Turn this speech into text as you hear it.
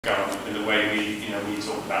garment in the way we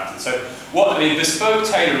talk about it. So bespoke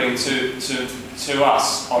tailoring to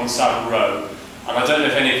us on Savile Row, and I don't know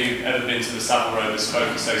if any of you have ever been to the Savile Row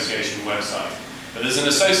Bespoke Association website, but there's an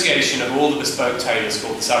association of all the bespoke tailors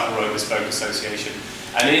called the Savile Row Bespoke Association,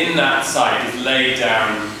 and in that site is laid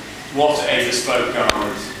down what a bespoke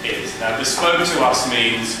garment is. Now, bespoke to us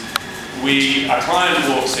means a client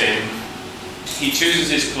walks in, he chooses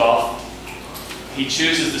his cloth, he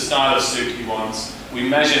chooses the style of suit he wants, we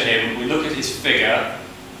measure him, we look at his figure,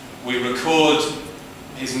 we record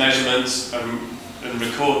his measurements and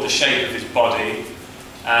record the shape of his body,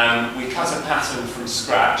 and we cut a pattern from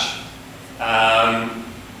scratch.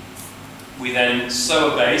 We then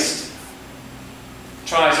sew a baste,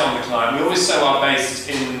 try it on the client. We always sew our baste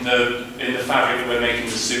in the fabric that we're making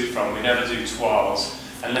the suit from. We never do toiles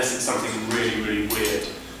unless it's something really, really weird.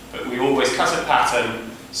 But we always cut a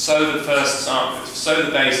pattern, sew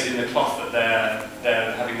the baste in the cloth that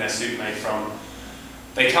they're having their suit made from.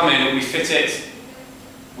 They come in, we fit it,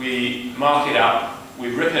 we mark it up,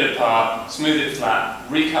 we rip it apart, smooth it flat,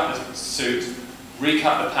 recut the suit,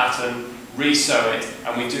 recut the pattern, re-sew it,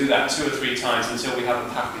 and we do that 2 or 3 times until we have a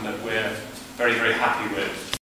pattern that we're very, very happy with.